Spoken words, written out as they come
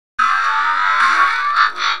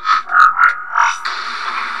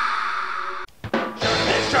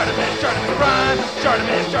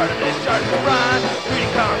Artemis, Ryan, reading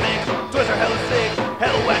comics, toys are hella sick,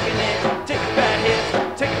 hella whacking it, taking bad hits,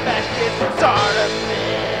 taking bad shit, start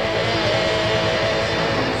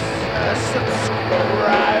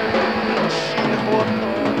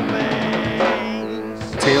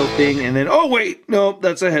a tail thing, and then, oh wait, nope,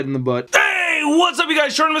 that's a head in the butt. Hey, what's up you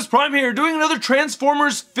guys, Artemis Prime here, doing another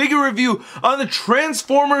Transformers figure review on the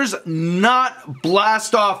Transformers Not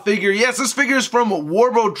Blast Off figure. Yes, this figure is from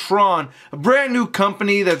Warbotron, a brand new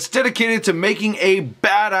company that's dedicated to making a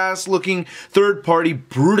badass looking third-party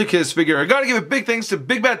Bruticus figure. I gotta give a big thanks to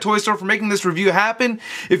Big Bad Toy Store for making this review happen.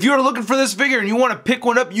 If you are looking for this figure and you want to pick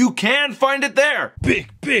one up, you can find it there. Big!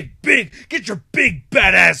 Get your big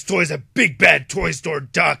badass toys at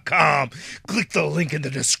bigbadtoystore.com. Click the link in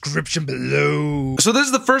the description below. So this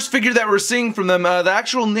is the first figure that we're seeing from them. The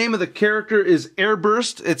actual name of the character is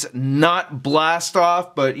Airburst. It's not Blast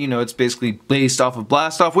Off, but you know, it's basically based off of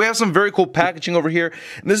Blast Off. We have some very cool packaging over here.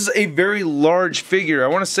 And this is a very large figure. I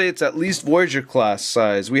want to say it's at least Voyager class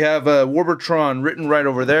size. We have Warbotron written right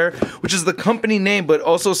over there, which is the company name, but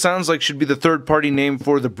also sounds like should be the third-party name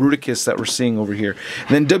for the Bruticus that we're seeing over here.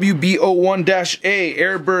 And then WBO1-A,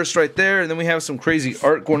 Airburst right there, and then we have some crazy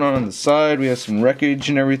art going on the side. We have some wreckage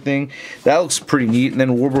and everything. That looks pretty neat. And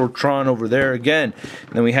then Warbotron over there again.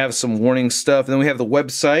 And then we have some warning stuff. And then we have the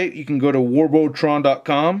website. You can go to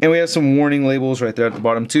warbotron.com. And we have some warning labels right there at the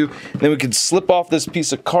bottom too. And then we can slip off this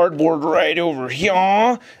piece of cardboard right over here.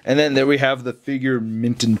 And then there we have the figure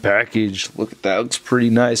mint and package. Look at that. Looks pretty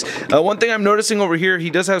nice. One thing I'm noticing over here, he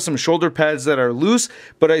does have some shoulder pads that are loose,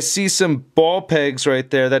 but I see some ball pegs right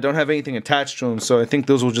there that don't have anything attached to them, so I think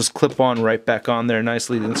those will just clip on right back on there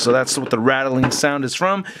nicely. And so that's what the rattling sound is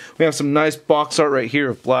from. We have some nice box art right here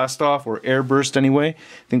of Blast Off, or Airburst anyway. I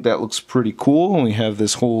think that looks pretty cool, and we have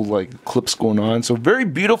this whole like clips going on. So very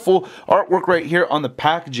beautiful artwork right here on the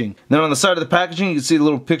packaging. Then on the side of the packaging, you can see a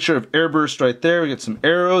little picture of Airburst right there. We get some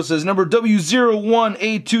arrows. It says number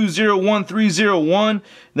W01A201301.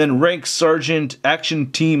 Then rank Sergeant, Action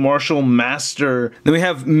Team Marshal Master. Then we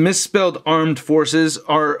have misspelled Armed Forces,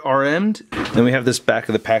 RM'd. Then we have this back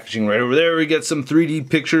of the packaging right over there. We get some 3D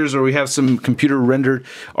pictures, or we have some computer rendered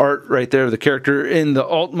art right there of the character in the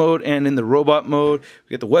alt mode and in the robot mode.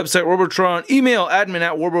 We get the website Warbotron, email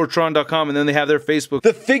admin@warbotron.com, and then they have their Facebook.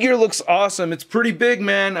 The figure looks awesome. It's pretty big,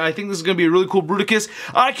 man. I think this is going to be a really cool Bruticus.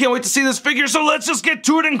 I can't wait to see this figure, so let's just get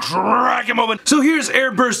to it and crack him open. So here's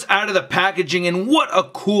Airburst out of the packaging, and what a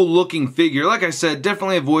cool looking figure. Like I said,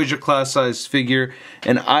 definitely a Voyager class size figure,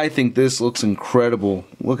 and I think this looks incredible.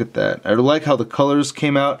 Look at that. I like how the colors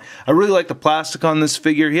came out. I really like the plastic on this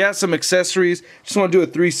figure. He has some accessories. Just want to do a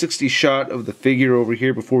 360 shot of the figure over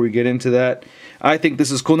here before we get into that. I think this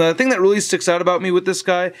is cool. Now, the thing that really sticks out about me with this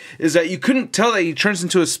guy is that you couldn't tell that he turns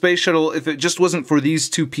into a space shuttle if it just wasn't for these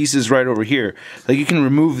two pieces right over here. Like, you can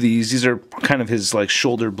remove these. These are kind of his, like,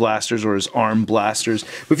 shoulder blasters or his arm blasters.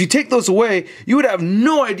 But if you take those away, you would have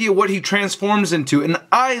no idea what he transforms into. And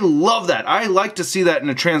I love that. I like to see that in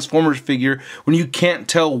a Transformers figure when you can't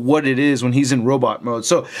tell what it is when he's in robot mode.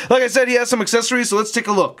 So, like I said, he has some accessories, so let's take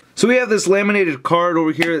a look. So we have this laminated card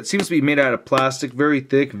over here that seems to be made out of plastic. Very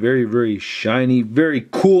thick, very, very shiny. Very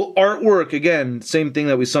cool artwork. Again, same thing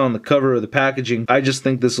that we saw on the cover of the packaging. I just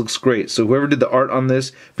think this looks great. So whoever did the art on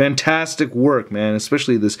this, fantastic work, man.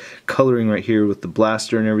 Especially this coloring right here with the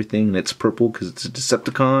blaster and everything. And it's purple because it's a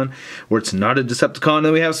Decepticon, or it's not a Decepticon.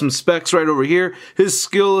 Then we have some specs right over here. His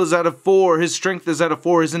skill is out of 4. His strength is out of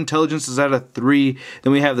 4. His intelligence is out of 3.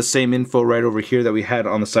 Then we have the same info right over here that we had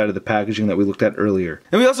on the side of the packaging that we looked at earlier.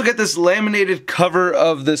 And we also get this laminated cover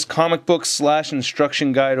of this comic book /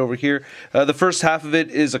 instruction guide over here. The first half of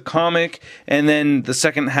it is a comic, and then the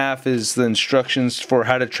second half is the instructions for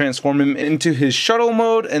how to transform him into his shuttle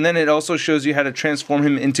mode, and then it also shows you how to transform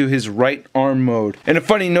him into his right arm mode. And a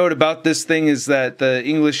funny note about this thing is that the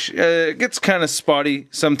English gets kind of spotty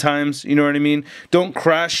sometimes, you know what I mean? Don't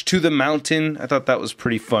crash to the mountain. I thought that was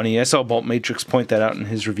pretty funny. I saw Bolt Matrix point that out in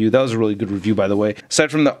his review. That was a really good review, by the way.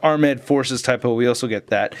 Aside from the Armed Forces typo, we also get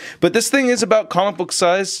that. But this thing is about comic book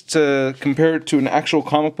size. To compare it to an actual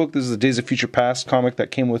comic book, this is the Days of Future Past comic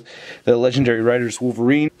that came with the legendary writers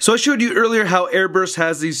Wolverine. So I showed you earlier how Airburst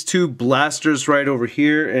has these two blasters right over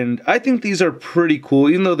here, and I think these are pretty cool,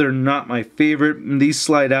 even though they're not my favorite. These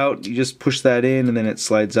slide out, you just push that in and then it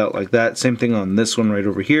slides out like that. Same thing on this one right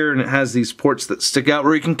over here, and it has these ports that stick out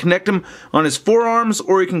where you can connect them on his forearms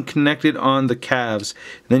or you can connect it on the calves.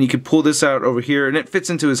 And then you can pull this out over here and it fits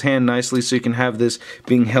into his hand nicely, so you can have this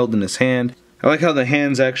being held in his hand. I like how the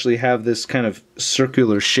hands actually have this kind of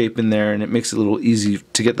circular shape in there, and it makes it a little easy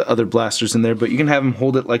to get the other blasters in there, but you can have him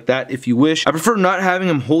hold it like that if you wish. I prefer not having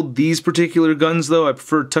him hold these particular guns though. I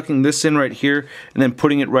prefer tucking this in right here and then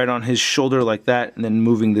putting it right on his shoulder like that, and then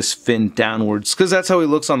moving this fin downwards, because that's how he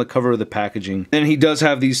looks on the cover of the packaging. Then he does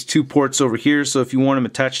have these 2 ports over here, so if you want him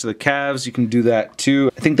attached to the calves, you can do that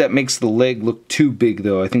too. I think that makes the leg look too big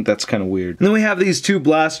though. I think that's kind of weird. And then we have these 2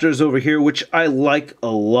 blasters over here, which I like a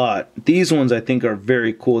lot. These ones I think are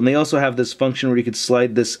very cool, and they also have this function where you could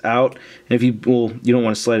slide this out, and if you, well, you don't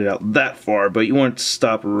want to slide it out that far, but you want it to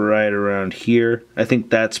stop right around here. I think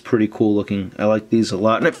that's pretty cool looking. I like these a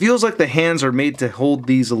lot, and it feels like the hands are made to hold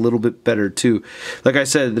these a little bit better too. Like I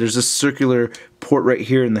said, there's a circular port right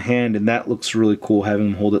here in the hand, and that looks really cool having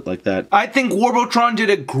him hold it like that. I think Warbotron did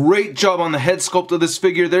a great job on the head sculpt of this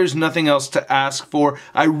figure. There's nothing else to ask for.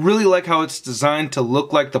 I really like how it's designed to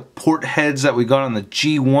look like the port heads that we got on the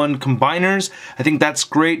G1 combiners. I think that's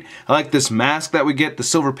great. I like this mask that we get. The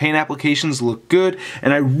silver paint applications look good,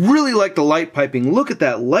 and I really like the light piping. Look at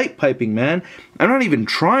that light piping, man. I'm not even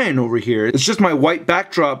trying over here. It's just my white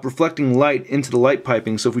backdrop reflecting light into the light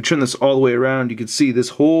piping. So if we turn this all the way around, you can see this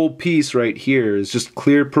whole piece right here is just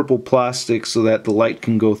clear purple plastic so that the light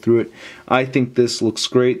can go through it. I think this looks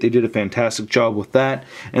great. They did a fantastic job with that,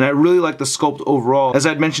 and I really like the sculpt overall. As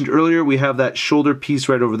I'd mentioned earlier, we have that shoulder piece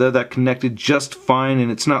right over there that connected just fine, and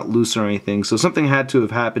it's not loose or anything, so something had to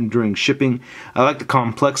have happened during shipping. I like the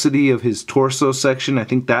complexity of his torso section. I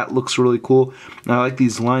think that looks really cool. And I like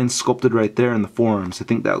these lines sculpted right there in the forearms. I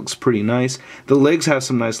think that looks pretty nice. The legs have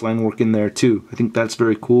some nice line work in there too. I think that's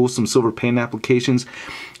very cool. Some silver paint applications.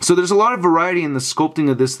 So there's a lot of variety in the sculpting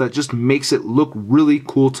of this that just makes it look really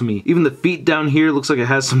cool to me. Even the feet down here looks like it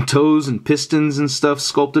has some toes and pistons and stuff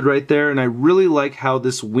sculpted right there, and I really like how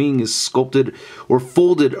this wing is sculpted or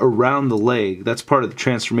folded around the leg. That's part of the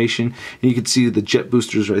transformation, and you can see the jet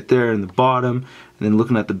boosters right there in the bottom. And then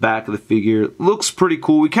looking at the back of the figure, looks pretty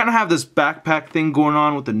cool. We kind of have this backpack thing going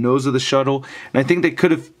on with the nose of the shuttle, and I think they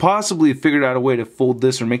could have possibly figured out a way to fold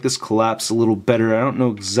this or make this collapse a little better. I don't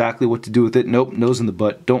know exactly what to do with it. Nope, nose in the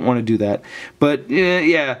butt. Don't want to do that. But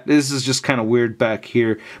yeah, this is just kind of weird back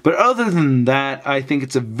here. But other than that, I think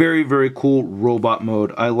it's a very, very cool robot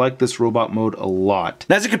mode. I like this robot mode a lot.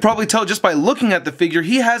 And as you could probably tell just by looking at the figure,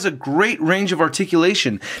 he has a great range of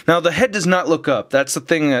articulation. Now, the head does not look up. That's the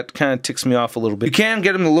thing that kind of ticks me off a little bit. You can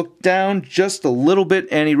get him to look down just a little bit,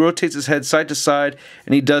 and he rotates his head side to side,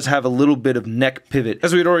 and he does have a little bit of neck pivot.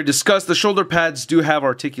 As we had already discussed, the shoulder pads do have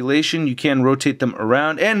articulation. You can rotate them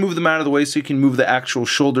around and move them out of the way so you can move the actual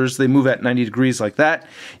shoulders. They move at 90 degrees like that.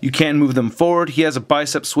 You can move them forward. He has a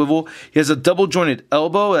bicep swivel. He has a double jointed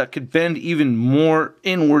elbow that could bend even more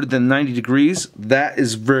inward than 90 degrees. That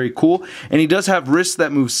is very cool. And he does have wrists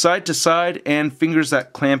that move side to side and fingers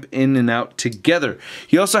that clamp in and out together.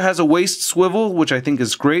 He also has a waist swivel, which I think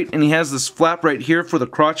is great, and he has this flap right here for the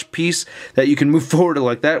crotch piece that you can move forward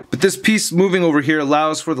like that. But this piece moving over here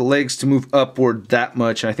allows for the legs to move upward that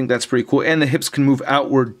much, and I think that's pretty cool. And the hips can move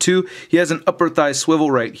outward too. He has an upper thigh swivel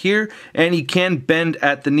right here, and he can bend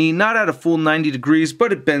at the knee, not at a full 90 degrees,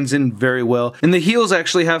 but it bends in very well. And the heels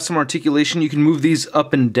actually have some articulation. You can move these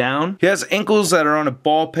up and down. He has ankles that are on a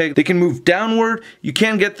ball peg. They can move downward. You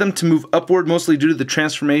can get them to move upward, mostly due to the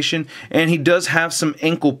transformation, and he does have some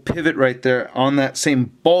ankle pivot right there on that same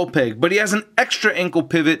ball peg, but he has an extra ankle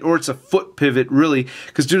pivot, or it's a foot pivot really,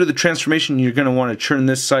 because due to the transformation you're going to want to turn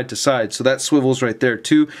this side to side, so that swivels right there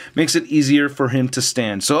too, makes it easier for him to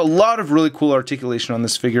stand. So a lot of really cool articulation on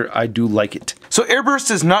this figure. I do like it. So Airburst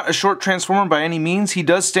is not a short transformer by any means. He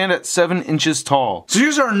does stand at 7 inches tall. So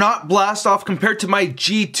here's our not blast off compared to my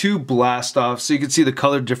G2 blast off, so you can see the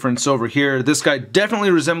color difference over here. This guy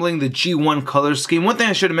definitely resembling the G1 color scheme. One thing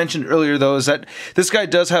I should have mentioned earlier though is that this guy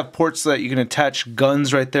does have ports so that you can attach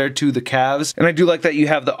guns right there to the calves, and I do like that you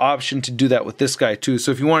have the option to do that with this guy too.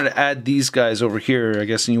 So if you wanted to add these guys over here, I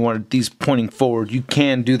guess, and you wanted these pointing forward, you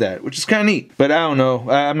can do that, which is kind of neat. But I don't know,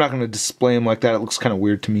 I'm not going to display them like that. It looks kind of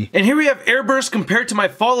weird to me. And here we have Airburst compared to my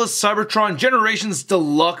Flawless Cybertron Generations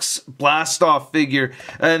Deluxe Blast Off figure,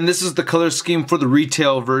 and this is the color scheme for the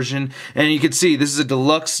retail version, and you can see this is a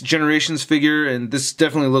Deluxe Generations figure, and this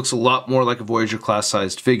definitely looks a lot more like a Voyager class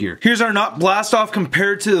sized figure. Here's our not blast off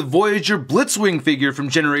compared to the Voyager Blitz Blitzwing figure from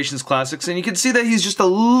Generations Classics, and you can see that he's just a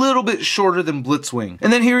little bit shorter than Blitzwing.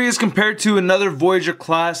 And then here he is compared to another Voyager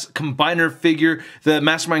class combiner figure, the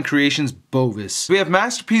Mastermind Creations Bovis. We have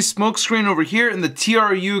Masterpiece Smokescreen over here and the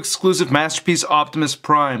TRU exclusive Masterpiece Optimus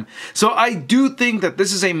Prime. So I do think that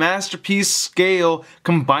this is a Masterpiece scale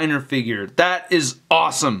combiner figure. That is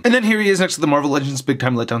awesome. And then here he is next to the Marvel Legends Big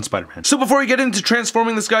Time Letdown Spider-Man. So before we get into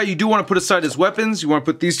transforming this guy, you do want to put aside his weapons. You want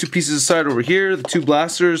to put these two pieces aside over here, the two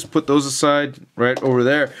blasters, put those aside right over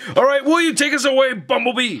there. Alright, will you take us away,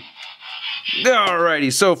 Bumblebee?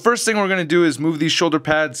 Alrighty, so first thing we're going to do is move these shoulder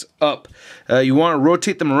pads up. You want to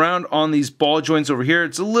rotate them around on these ball joints over here.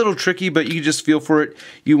 It's a little tricky, but you just feel for it.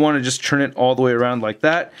 You want to just turn it all the way around like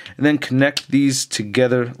that, and then connect these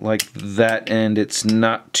together like that, and it's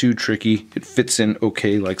not too tricky. It fits in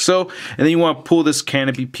okay like so. And then you want to pull this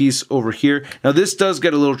canopy piece over here. Now this does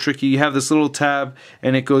get a little tricky. You have this little tab,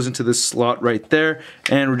 and it goes into this slot right there,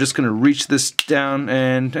 and we're just going to reach this down,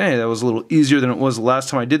 and hey, that was a little easier than it was the last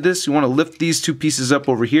time I did this. You want to lift these two pieces up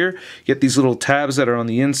over here, get these little tabs that are on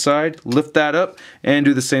the inside, lift that up, and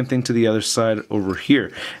do the same thing to the other side over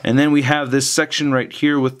here. And then we have this section right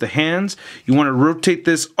here with the hands. You want to rotate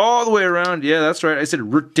this all the way around. Yeah, that's right, I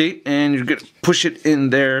said rotate, and you're going to push it in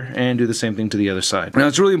there and do the same thing to the other side. Now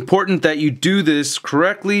it's really important that you do this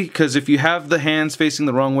correctly, because if you have the hands facing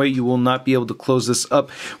the wrong way, you will not be able to close this up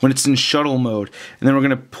when it's in shuttle mode. And then we're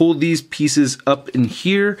going to pull these pieces up in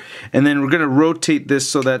here, and then we're going to rotate this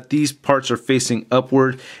so that these parts are facing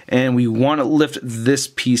upward, and we want to lift this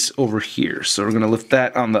piece over here. So we're going to lift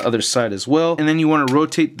that on the other side as well, and then you want to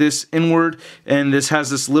rotate this inward, and this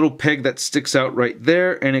has this little peg that sticks out right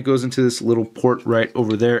there, and it goes into this little port right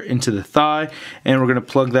over there into the thigh, and we're going to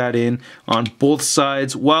plug that in on both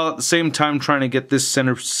sides while at the same time trying to get this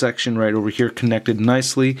center section right over here connected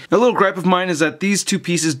nicely. A little gripe of mine is that these two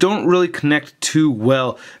pieces don't really connect too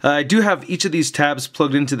well. I do have each of these tabs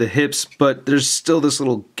plugged into the hips, but there's still this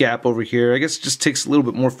little gap over here. I guess it just takes a little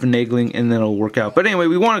bit more finagling and then it'll work out. But anyway,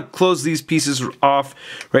 we want to close these pieces off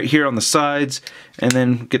right here on the sides, and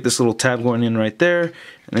then get this little tab going in right there, and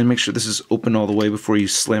then make sure this is open all the way before you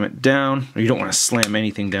slam it down. Or you don't want to slam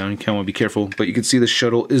anything down, you kind of want to be careful, but you can see the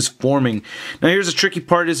shuttle is forming. Now here's the tricky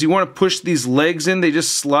part, is you want to push these legs in. They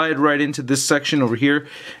just slide right into this section over here,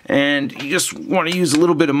 and you just want to use a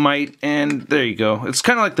little bit of might, and there you go. It's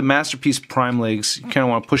kind of like the Masterpiece Prime legs. You kind of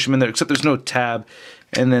want to push them in there, except there's no tab.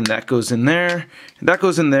 And then that goes in there, and that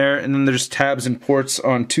goes in there, and then there's tabs and ports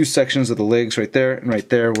on two sections of the legs right there and right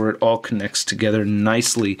there, where it all connects together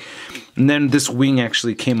nicely. And then this wing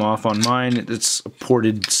actually came off on mine. It's a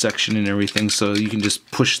ported section and everything, so you can just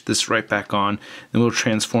push this right back on, and we'll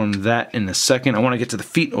transform that in a second. I want to get to the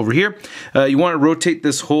feet over here. You want to rotate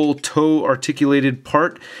this whole toe articulated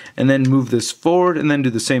part, and then move this forward, and then do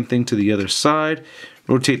the same thing to the other side.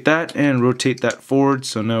 Rotate that and rotate that forward,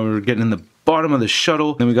 so now we're getting in the bottom of the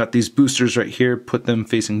shuttle. Then we got these boosters right here, put them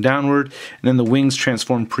facing downward, and then the wings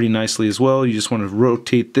transform pretty nicely as well. You just want to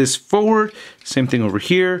rotate this forward, same thing over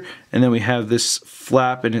here, and then we have this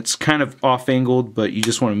flap, and it's kind of off angled, but you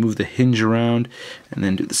just want to move the hinge around, and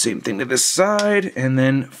then do the same thing to this side, and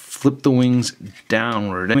then flip the wings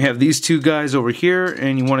downward. And we have these two guys over here,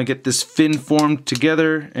 and you want to get this fin formed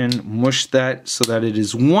together and mush that so that it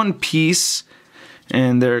is one piece.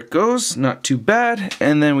 And there it goes, not too bad.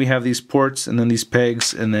 And then we have these ports and then these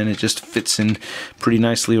pegs, and then it just fits in pretty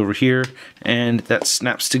nicely over here. And that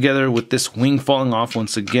snaps together with this wing falling off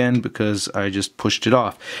once again because I just pushed it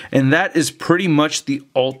off. And that is pretty much the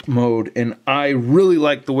alt mode, and I really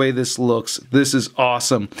like the way this looks. This is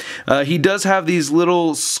awesome. He does have these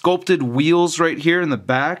little sculpted wheels right here in the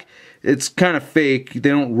back. It's kind of fake, they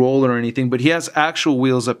don't roll or anything, but he has actual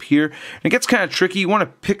wheels up here. And it gets kind of tricky. You want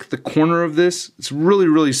to pick the corner of this. It's really,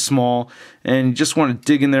 really small, and you just want to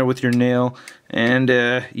dig in there with your nail. And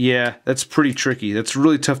yeah, that's pretty tricky. That's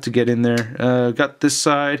really tough to get in there. Got this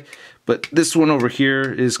side, but this one over here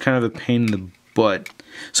is kind of a pain in the butt.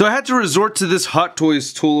 So I had to resort to this Hot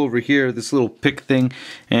Toys tool over here, this little pick thing,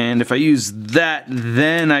 and if I use that,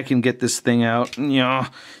 then I can get this thing out. Yeah,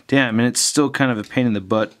 damn, and it's still kind of a pain in the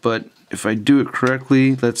butt, but if I do it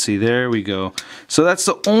correctly, let's see, there we go. So that's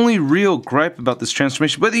the only real gripe about this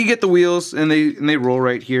transformation, but you get the wheels, and they roll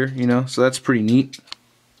right here, you know, so that's pretty neat.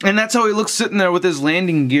 And that's how he looks sitting there with his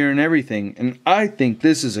landing gear and everything. And I think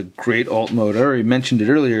this is a great alt mode. I already mentioned it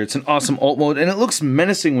earlier. It's an awesome alt mode, and it looks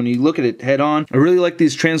menacing when you look at it head on. I really like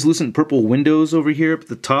these translucent purple windows over here up at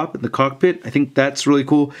the top in the cockpit. I think that's really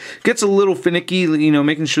cool. Gets a little finicky, you know,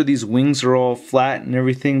 making sure these wings are all flat and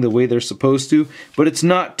everything the way they're supposed to, but it's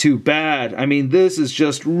not too bad. I mean, this is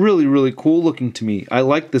just really, really cool looking to me. I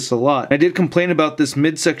like this a lot. I did complain about this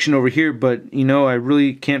midsection over here, but you know, I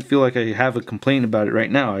really can't feel like I have a complaint about it right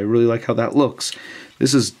now. I really like how that looks.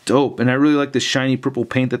 This is dope, and I really like the shiny purple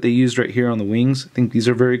paint that they used right here on the wings. I think these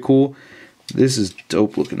are very cool. This is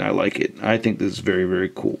dope looking. I like it. I think this is very, very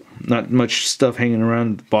cool. Not much stuff hanging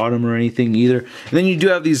around the bottom or anything either. And then you do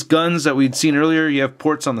have these guns that we'd seen earlier. You have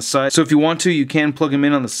ports on the side. So if you want to, you can plug them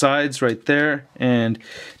in on the sides right there. And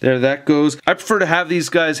there that goes. I prefer to have these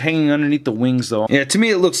guys hanging underneath the wings though. Yeah, to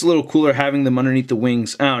me it looks a little cooler having them underneath the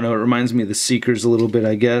wings. I don't know, it reminds me of the Seekers a little bit,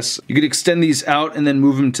 I guess. You could extend these out and then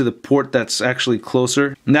move them to the port that's actually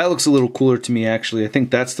closer. And that looks a little cooler to me actually. I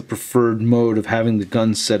think that's the preferred mode of having the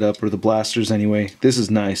guns set up, or the blasters anyway. This is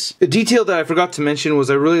nice. A detail that I forgot to mention was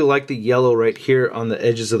I really like the yellow right here on the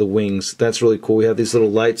edges of the wings. That's really cool. We have these little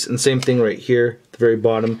lights, and same thing right here at the very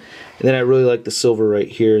bottom. And then I really like the silver right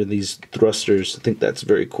here, these thrusters. I think that's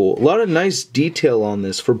very cool. A lot of nice detail on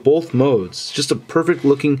this for both modes. Just a perfect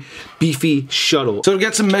looking, beefy shuttle. So to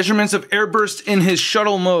get some measurements of airburst in his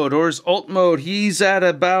shuttle mode, or his alt mode, he's at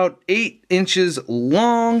about 8 inches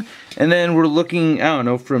long. And then we're looking, I don't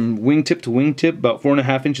know, from wingtip to wingtip, about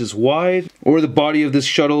 4.5 inches wide. Or the body of this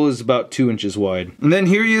shuttle is about 2 inches wide. And then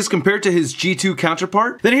here he is compared to his G2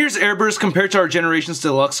 counterpart. Then here's airburst compared to our Generations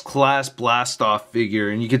Deluxe class blastoff figure.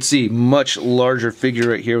 And you can see much larger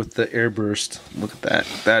figure right here with the airburst. Look at that.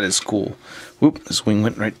 That is cool. Whoop, this wing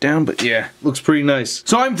went right down, but yeah, looks pretty nice.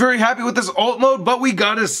 So I'm very happy with this alt mode, but we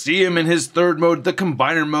gotta see him in his third mode, the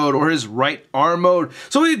combiner mode, or his right arm mode.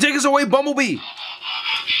 So will you take us away, Bumblebee?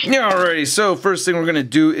 Yeah, alrighty, so first thing we're gonna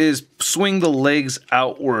do is swing the legs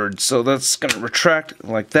outward. So that's gonna retract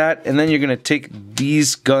like that, and then you're gonna take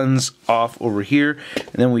these guns off over here,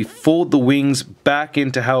 and then we fold the wings back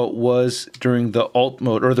into how it was during the alt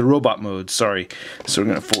mode, or the robot mode, sorry. So we're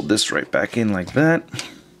gonna fold this right back in like that.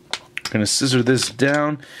 Gonna scissor this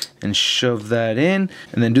down and shove that in,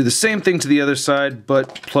 and then do the same thing to the other side,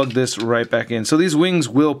 but plug this right back in. So these wings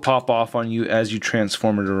will pop off on you as you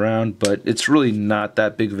transform it around, but it's really not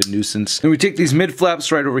that big of a nuisance. And we take these mid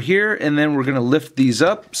flaps right over here, and then we're gonna lift these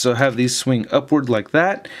up, so have these swing upward like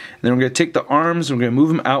that. And then we're gonna take the arms, and we're gonna move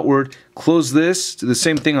them outward, close this, do the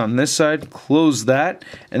same thing on this side, close that,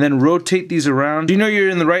 and then rotate these around. You know you're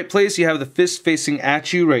in the right place. You have the fist facing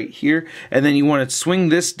at you right here, and then you want to swing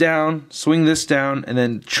this down, and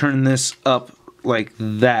then turn this up like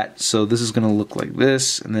that. So this is going to look like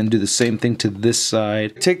this, and then do the same thing to this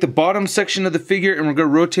side. Take the bottom section of the figure, and we're going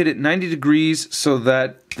to rotate it 90 degrees so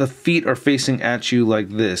that the feet are facing at you like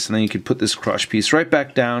this, and then you can put this crotch piece right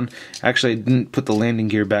back down. Actually, I didn't put the landing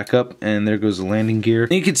gear back up, and there goes the landing gear.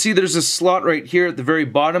 And you can see there's a slot right here at the very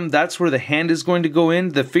bottom. That's where the hand is going to go in.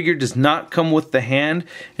 The figure does not come with the hand,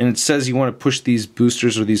 and it says you want to push these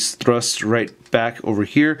boosters or these thrusts right back over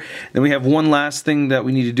here. Then we have one last thing that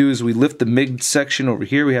we need to do is we lift the mid section over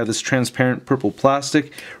here. We have this transparent purple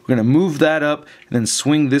plastic. We're going to move that up and then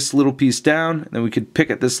swing this little piece down. And then we could pick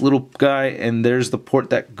at this little guy, and there's the port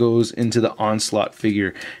that goes into the Onslaught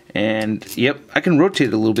figure. And yep, I can rotate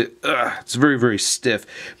it a little bit. Ugh, it's very, very stiff.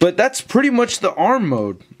 But that's pretty much the arm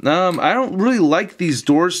mode. I don't really like these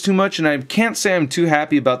doors too much, and I can't say I'm too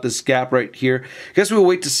happy about this gap right here. I guess we'll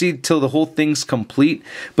wait to see till the whole thing's complete.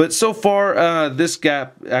 But so far, this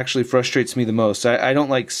gap actually frustrates me the most. I don't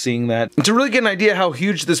like seeing that. And to really get an idea how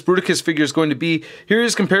huge this Bruticus figure is going to be, here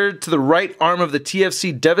is compared to the right arm of the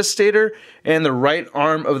TFC Devastator and the right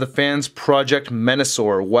arm of the Fans Project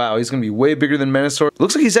Menasor. Wow, he's going to be way bigger than Menasor.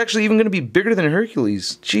 Looks like he's actually even going to be bigger than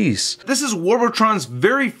Hercules. Jeez. This is Warbotron's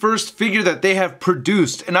very first figure that they have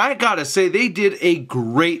produced, and I gotta say, they did a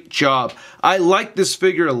great job. I like this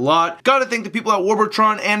figure a lot. Gotta thank the people at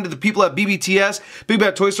Warbotron and the people at BBTS, Big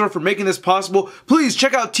Bad Toy Store, for making this possible. Please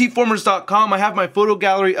check out tformers.com. I have my photo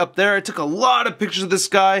gallery up there. I took a lot of pictures of this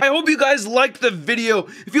guy. I hope you guys liked the video.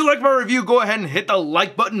 If you liked my review, go ahead and hit the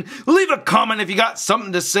like button. Leave a comment if you got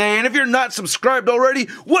something to say. And if you're not subscribed already,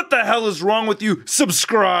 what the hell is wrong with you?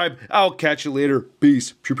 Subscribe. I'll catch you later.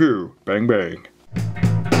 Peace. Pew pew. Bang bang.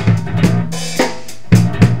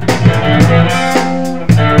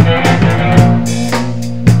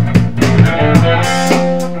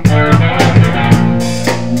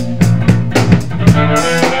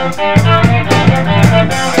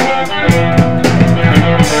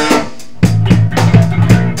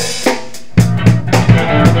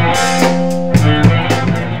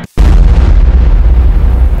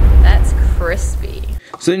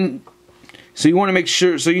 So then, so you want to make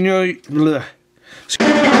sure, so you know, bleh.